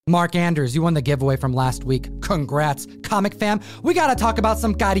Mark Anders, you won the giveaway from last week. Congrats. Comic fam, we gotta talk about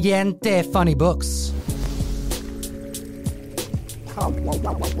some caliente funny books.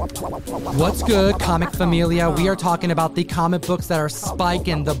 What's good, Comic Familia? We are talking about the comic books that are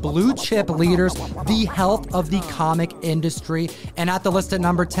spiking, the blue chip leaders, the health of the comic industry. And at the list at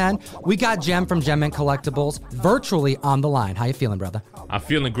number 10, we got Jem from Gem and Collectibles virtually on the line. How you feeling, brother? I'm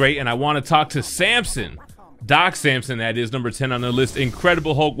feeling great, and I want to talk to Samson. Doc Samson, that is, number 10 on the list.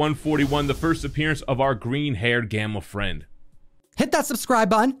 Incredible Hulk 141, the first appearance of our green-haired Gamma friend. Hit that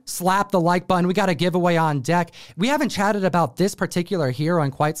subscribe button, slap the like button. We got a giveaway on deck. We haven't chatted about this particular hero in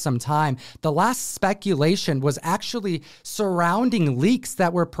quite some time. The last speculation was actually surrounding leaks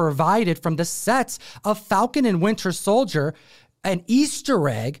that were provided from the sets of Falcon and Winter Soldier, an Easter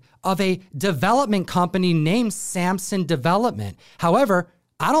egg of a development company named Samson Development. However,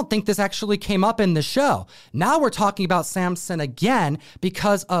 I don't think this actually came up in the show. Now we're talking about Samson again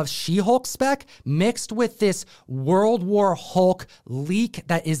because of She-Hulk spec mixed with this World War Hulk leak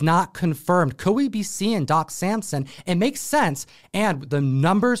that is not confirmed. Could we be seeing Doc Samson? It makes sense, and the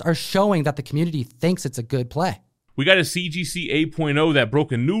numbers are showing that the community thinks it's a good play. We got a CGC 8.0 that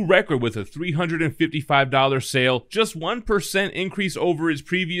broke a new record with a $355 sale. Just 1% increase over its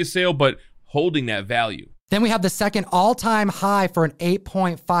previous sale, but holding that value. Then we have the second all-time high for an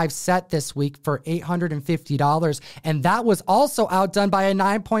 8.5 set this week for $850. And that was also outdone by a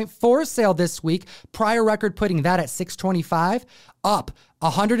 9.4 sale this week. Prior record putting that at $625, up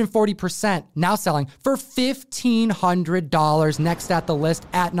 140%, now selling for $1,500. Next at the list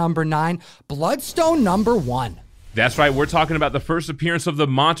at number 9, Bloodstone number 1. That's right, we're talking about the first appearance of the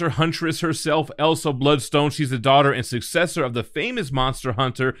monster huntress herself, Elsa Bloodstone. She's the daughter and successor of the famous monster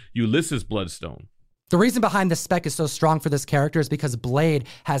hunter, Ulysses Bloodstone. The reason behind the spec is so strong for this character is because Blade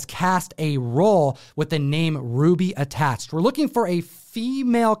has cast a role with the name Ruby attached. We're looking for a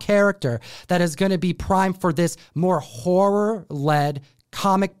female character that is going to be primed for this more horror-led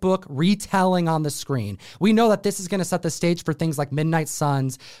comic book retelling on the screen. We know that this is going to set the stage for things like Midnight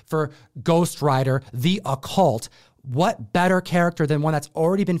Suns, for Ghost Rider, The Occult. What better character than one that's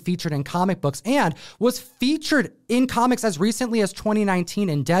already been featured in comic books and was featured in comics as recently as 2019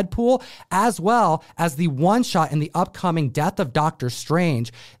 in Deadpool, as well as the one-shot in the upcoming Death of Doctor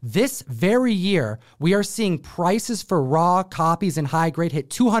Strange. This very year, we are seeing prices for raw copies in high grade hit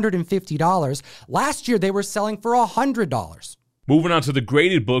 $250. Last year, they were selling for $100. Moving on to the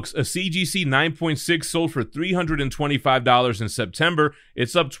graded books, a CGC 9.6 sold for $325 in September.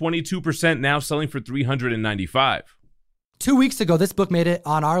 It's up 22%, now selling for $395. 2 weeks ago, this book made it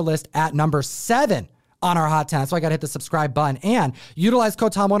on our list at number 7 on our Hot 10. So I got to hit the subscribe button and utilize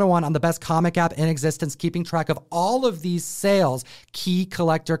code TOM101 on the best comic app in existence, keeping track of all of these sales. Key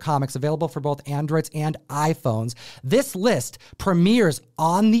Collector Comics, available for both Androids and iPhones. This list premieres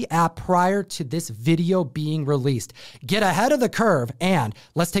on the app prior to this video being released. Get ahead of the curve, and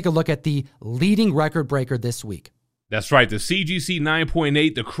let's take a look at the leading record breaker this week. That's right, the CGC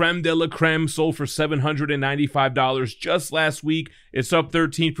 9.8, the creme de la creme, sold for $795 just last week. It's up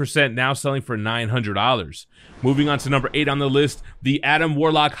 13%, now selling for $900. Moving on to number 8 on the list, the Adam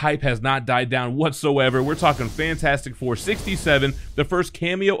Warlock hype has not died down whatsoever. We're talking Fantastic Four 67, the first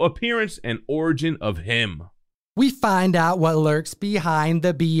cameo appearance and origin of him. We find out what lurks behind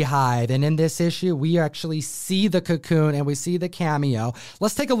the beehive. And in this issue, we actually see the cocoon and we see the cameo.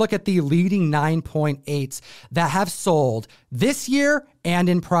 Let's take a look at the leading 9.8s that have sold this year and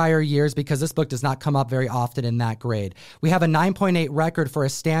in prior years, because this book does not come up very often in that grade. We have a 9.8 record for a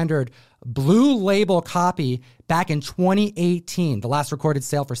standard blue label copy back in 2018, the last recorded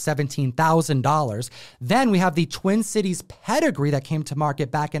sale for $17,000. Then we have the Twin Cities Pedigree that came to market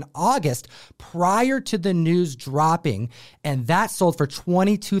back in August prior to the news dropping, and that sold for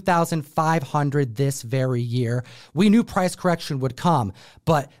 $22,500 this very year. We knew price correction would come,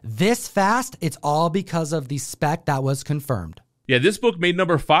 but this fast, it's all because of the spec that was confirmed. Yeah, this book made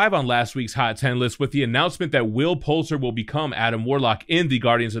number 5 on last week's Hot 10 list with the announcement that Will Poulter will become Adam Warlock in the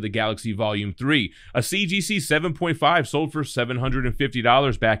Guardians of the Galaxy Volume 3. A CGC 7.5 sold for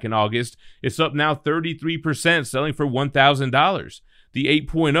 $750 back in August. It's up now 33%, selling for $1,000. The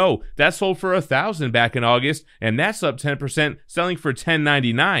 8.0, that sold for $1,000 back in August, and that's up 10%, selling for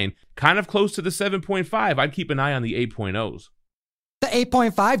 $10.99. Kind of close to the 7.5. I'd keep an eye on the 8.0s. The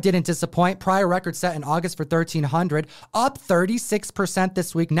 8.5 didn't disappoint. Prior record set in August for $1,300, up 36%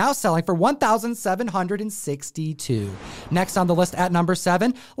 this week, now selling for $1,762. Next on the list at number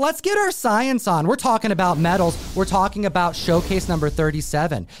 7, let's get our science on. We're talking about metals. We're talking about showcase number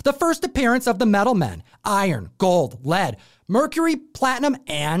 37, the first appearance of the Metal Men: iron, gold, lead, mercury, platinum,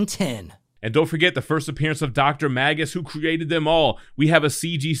 and tin. And don't forget the first appearance of Dr. Magus, who created them all. We have a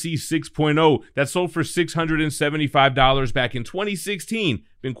CGC 6.0 that sold for $675 back in 2016.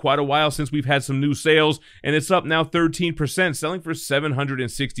 Been quite a while since we've had some new sales, and it's up now 13%, selling for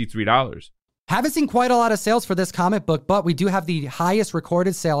 $763. Haven't seen quite a lot of sales for this comic book, but we do have the highest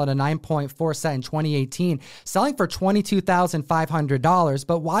recorded sale at a 9.4 set in 2018, selling for $22,500.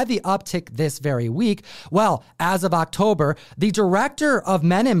 But why the uptick this very week? Well, as of October, the director of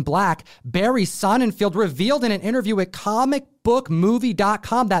Men in Black, Barry Sonnenfeld, revealed in an interview with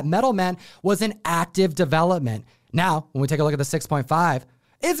comicbookmovie.com that Metal Man was in active development. Now, when we take a look at the 6.5,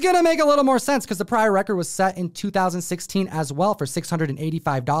 it's going to make a little more sense because the prior record was set in 2016 as well for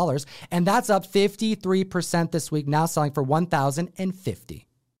 $685, and that's up 53% this week, now selling for $1,050.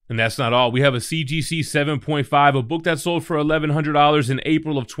 And that's not all. We have a CGC 7.5, a book that sold for $1,100 in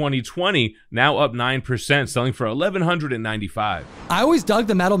April of 2020, now up 9%, selling for $1,195. I always dug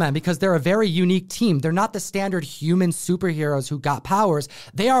the Metal Men because they're a very unique team. They're not the standard human superheroes who got powers.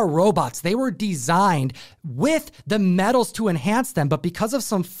 They are robots. They were designed with the metals to enhance them, but because of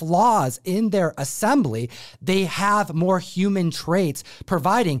some flaws in their assembly, they have more human traits,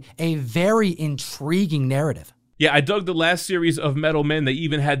 providing a very intriguing narrative. Yeah, I dug the last series of Metal Men. They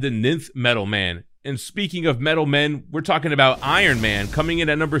even had the 9th Metal Man. And speaking of Metal Men, we're talking about Iron Man coming in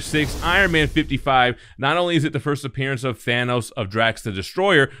at number 6, Iron Man 55. Not only is it the first appearance of Thanos, of Drax the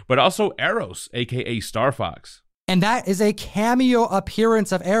Destroyer, but also Eros, aka Star Fox. And that is a cameo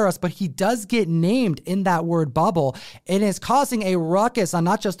appearance of Eros, but he does get named in that word bubble. It is causing a ruckus on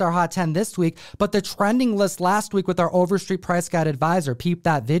not just our Hot 10 this week, but the trending list last week with our Overstreet Price Guide advisor. Peep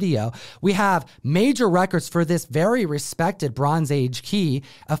that video. We have major records for this very respected Bronze Age key.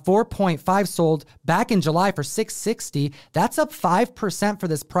 A 4.5 sold back in July for $660. That's up 5% for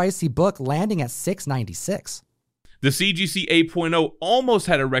this pricey book, landing at $696. The CGC 8.0 almost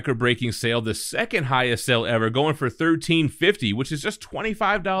had a record-breaking sale, the second highest sale ever, going for $13.50, which is just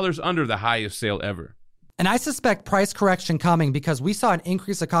 $25 under the highest sale ever. And I suspect price correction coming because we saw an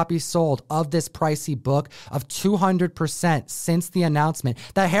increase of copies sold of this pricey book of 200% since the announcement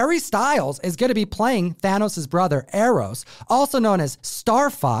that Harry Styles is going to be playing Thanos' brother, Eros, also known as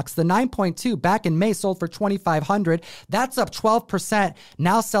Star Fox. The 9.2 back in May sold for $2,500. That's up 12%,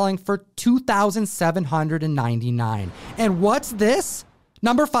 now selling for $2,799. And what's this?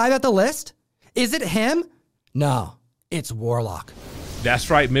 Number 5 at the list? Is it him? No, it's Warlock. That's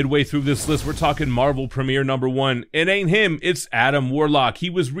right, midway through this list, we're talking Marvel Premiere number 1. It ain't him, it's Adam Warlock. He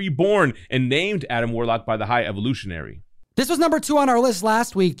was reborn and named Adam Warlock by the High Evolutionary. This was number 2 on our list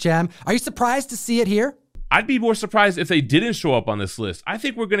last week, Jem. Are you surprised to see it here? I'd be more surprised if they didn't show up on this list. I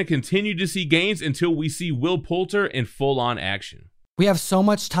think we're going to continue to see gains until we see Will Poulter in full-on action. We have so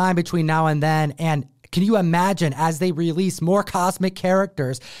much time between now and then, and can you imagine as they release more cosmic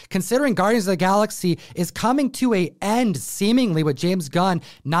characters, considering Guardians of the Galaxy is coming to an end seemingly with James Gunn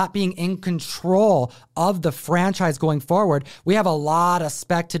not being in control of the franchise going forward? We have a lot of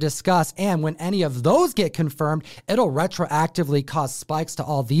spec to discuss, and when any of those get confirmed, it'll retroactively cause spikes to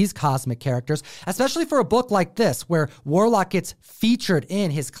all these cosmic characters, especially for a book like this where Warlock gets featured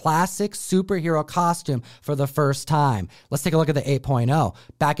in his classic superhero costume for the first time. Let's take a look at the 8.0.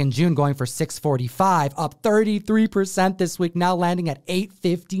 Back in June, going for $645. Up 33% this week, now landing at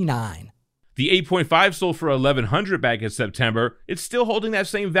 $859. The 8.5 sold for $1,100 back in September. It's still holding that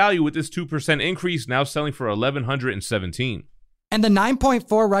same value with this 2% increase, now selling for $1,117. And the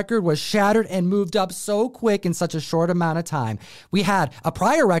 9.4 record was shattered and moved up so quick in such a short amount of time. We had a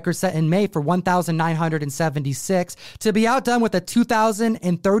prior record set in May for $1,976 to be outdone with a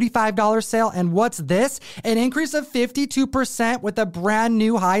 $2,035 sale. And what's this? An increase of 52% with a brand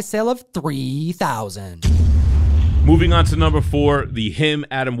new high sale of $3,000. Moving on to number 4, the Him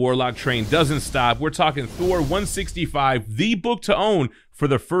Adam Warlock train doesn't stop. We're talking Thor 165, the book to own for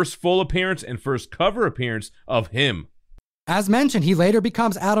the first full appearance and first cover appearance of Him. As mentioned, he later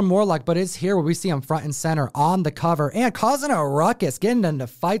becomes Adam Warlock, but it's here where we see him front and center on the cover and causing a ruckus, getting into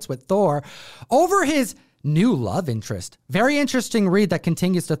fights with Thor over his new love interest. Very interesting read that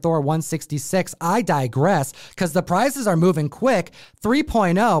continues to Thor 166. I digress because the prices are moving quick.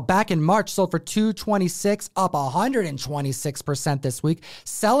 3.0 back in March sold for $226, up 126% this week,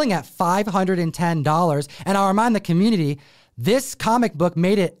 selling at $510. And I'll remind the community, this comic book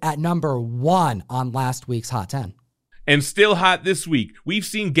made it at number 1 on last week's Hot 10. And still hot this week, we've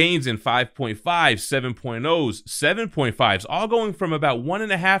seen gains in 5.5, 7.0s, 7.5s, all going from about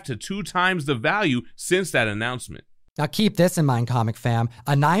 1.5 to 2 times the value since that announcement. Now keep this in mind, Comic Fam.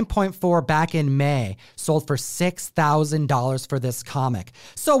 A 9.4 back in May sold for $6,000 for this comic.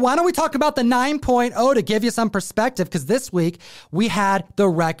 So why don't we talk about the 9.0 to give you some perspective? Because this week we had the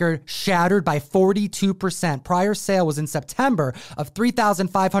record shattered by 42%. Prior sale was in September of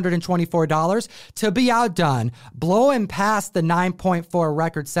 $3,524 to be outdone, blowing past the 9.4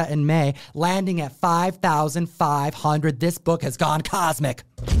 record set in May, landing at $5,500. This book has gone cosmic.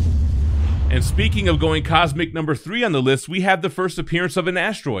 And speaking of going cosmic, number 3 on the list, we have the first appearance of an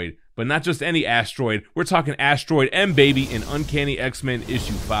asteroid. But not just any asteroid, we're talking Asteroid M-Baby in Uncanny X-Men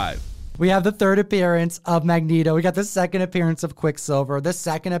issue 5. We have the third appearance of Magneto. We got the second appearance of Quicksilver, the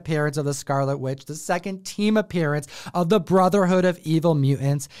second appearance of the Scarlet Witch, the second team appearance of the Brotherhood of Evil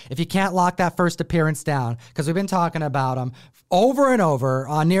Mutants. If you can't lock that first appearance down, because we've been talking about them over and over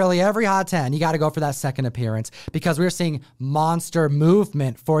on nearly every Hot 10, you got to go for that second appearance, because we're seeing monster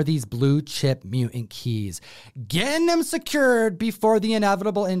movement for these blue chip mutant keys. Getting them secured before the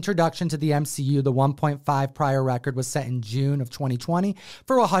inevitable introduction to the MCU. The 1.5 prior record was set in June of 2020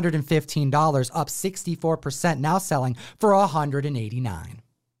 for $115, up 64%, now selling for $189.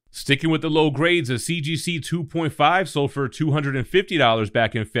 Sticking with the low grades, a CGC 2.5 sold for $250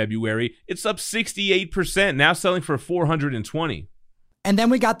 back in February. It's up 68%, now selling for $420. And then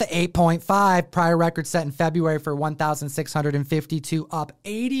we got the 8.5 prior record set in February for $1,652, up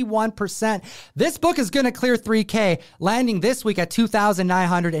 81%. This book is going to clear $3K, landing this week at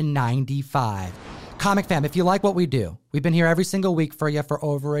 $2,995. Comic Fam, if you like what we do, we've been here every single week for you for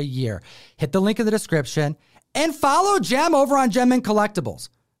over a year. Hit the link in the description and follow Gem over on Gem and Collectibles.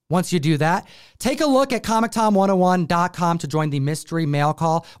 Once you do that, take a look at ComicTom101.com to join the mystery mail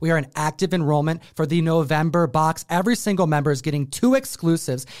call. We are in active enrollment for the November box. Every single member is getting 2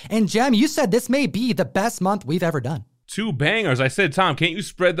 exclusives. And Gem, you said this may be the best month we've ever done. 2 bangers. I said, Tom, can't you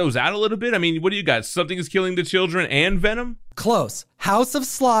spread those out a little bit? I mean, what do you got? Something is Killing the Children and Venom? Close. House of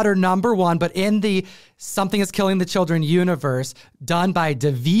Slaughter, number 1, but in the Something is Killing the Children universe, done by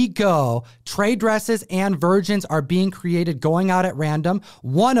DeVigo, trade dresses and virgins are being created, going out at random,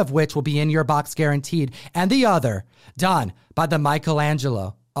 one of which will be in your box guaranteed, and the other, done by the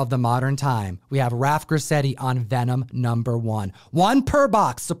Michelangelo of the modern time. We have Raph Grassetti on Venom number 1. 1 per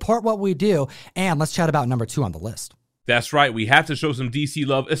box. Support what we do, and let's chat about number 2 on the list. That's right, we have to show some DC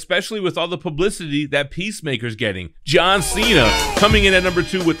love, especially with all the publicity that Peacemaker's getting. John Cena coming in at number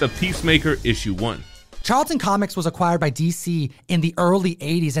 2 with the Peacemaker issue 1. Charlton Comics was acquired by DC in the early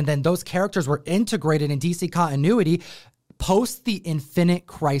 80s, and then those characters were integrated in DC continuity post the Infinite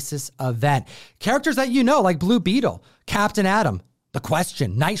Crisis event. Characters that you know, like Blue Beetle, Captain Atom, The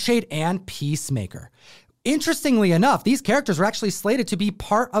Question, Nightshade, and Peacemaker. Interestingly enough, these characters were actually slated to be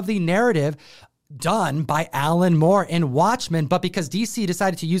part of the narrative done by Alan Moore in Watchmen, but because DC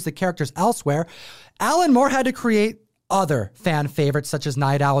decided to use the characters elsewhere, Alan Moore had to create other fan favorites such as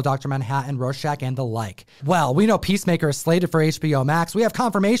Night Owl, Dr. Manhattan, Rorschach, and the like. Well, we know Peacemaker is slated for HBO Max. We have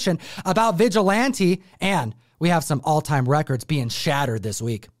confirmation about Vigilante, and we have some all-time records being shattered this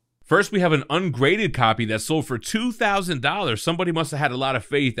week. First, we have an ungraded copy that sold for $2,000. Somebody must have had a lot of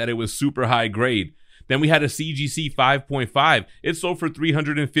faith that it was super high grade. Then we had a CGC 5.5. It sold for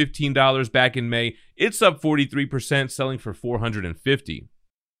 $315 back in May. It's up 43%, selling for $450.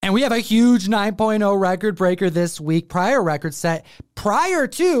 And we have a huge 9.0 record breaker this week. Prior record set prior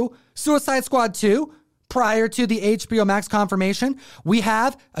to Suicide Squad 2, prior to the HBO Max confirmation. We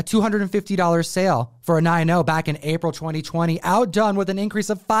have a $250 sale for a 9.0 back in April 2020, outdone with an increase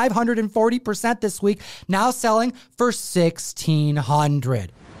of 540% this week, now selling for $1,600.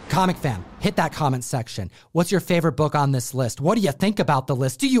 Comic Fam, hit that comment section. What's your favorite book on this list? What do you think about the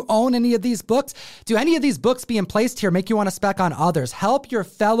list? Do you own any of these books? Do any of these books being placed here make you want to spec on others? Help your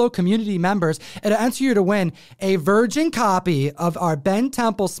fellow community members. It'll enter you to win a virgin copy of our Ben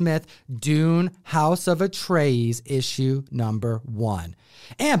Templesmith Dune House of Atreides issue number 1.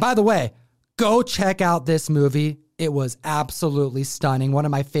 And by the way, go check out this movie. It was absolutely stunning. One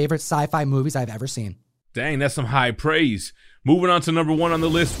of my favorite sci-fi movies I've ever seen. Dang, that's some high praise. Moving on to number 1 on the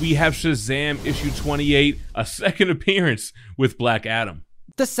list, we have Shazam issue 28, a second appearance with Black Adam.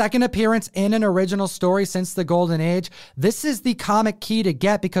 The second appearance in an original story since the Golden Age. This is the comic key to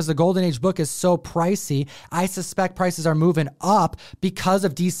get because the Golden Age book is so pricey. I suspect prices are moving up because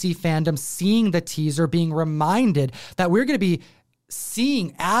of DC fandom seeing the teaser, being reminded that we're going to be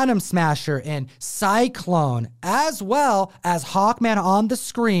seeing Atom Smasher and Cyclone, as well as Hawkman on the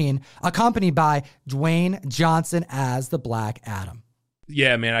screen, accompanied by Dwayne Johnson as the Black Adam.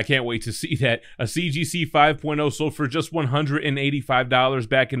 Yeah, man, I can't wait to see that. A CGC 5.0 sold for just $185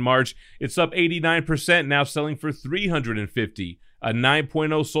 back in March. It's up 89%, now selling for $350. A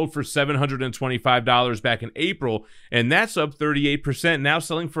 9.0 sold for $725 back in April, and that's up 38%, now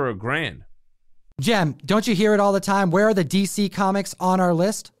selling for $1,000. Jem, don't you hear it all the time? Where are the DC comics on our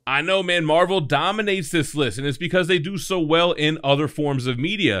list? I know, man. Marvel dominates this list, and it's because they do so well in other forms of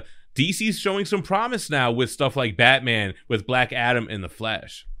media. DC's showing some promise now with stuff like Batman, with Black Adam, and The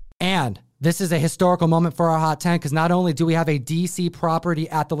Flash. And this is a historical moment for our Hot 10 because not only do we have a DC property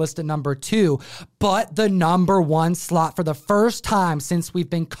at the list at number 2, but the number 1 slot for the first time since we've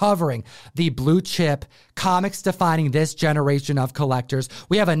been covering the blue chip comics defining this generation of collectors.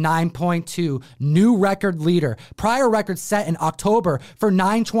 We have a 9.2 new record leader. Prior record set in October for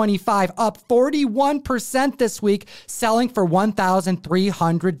 $925, up 41% this week, selling for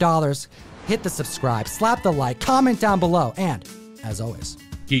 $1,300. Hit the subscribe, slap the like, comment down below, and as always,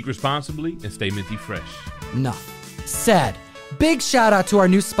 geek responsibly and stay minty fresh. Enough said. Big shout out to our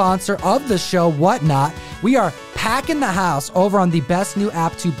new sponsor of the show, Whatnot. We are packing the house over on the best new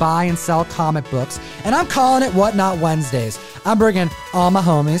app to buy and sell comic books, and I'm calling it Whatnot Wednesdays. I'm bringing all my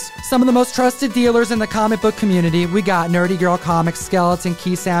homies, some of the most trusted dealers in the comic book community. We got Nerdy Girl Comics, Skeleton,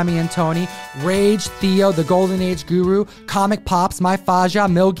 Key, Sammy, and Tony, Rage, Theo, the Golden Age Guru, Comic Pops, My Faja,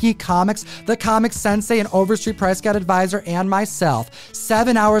 Milgeek Comics, The Comic Sensei, and Overstreet Price Guide Advisor, and myself.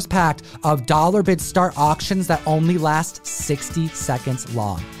 7 hours packed of dollar bid start auctions that only last 60 seconds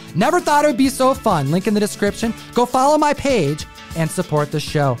long. Never thought it would be so fun. Link in the description. Go follow my page and support the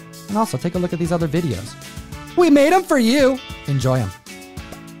show. And also take a look at these other videos. We made them for you. Enjoy them.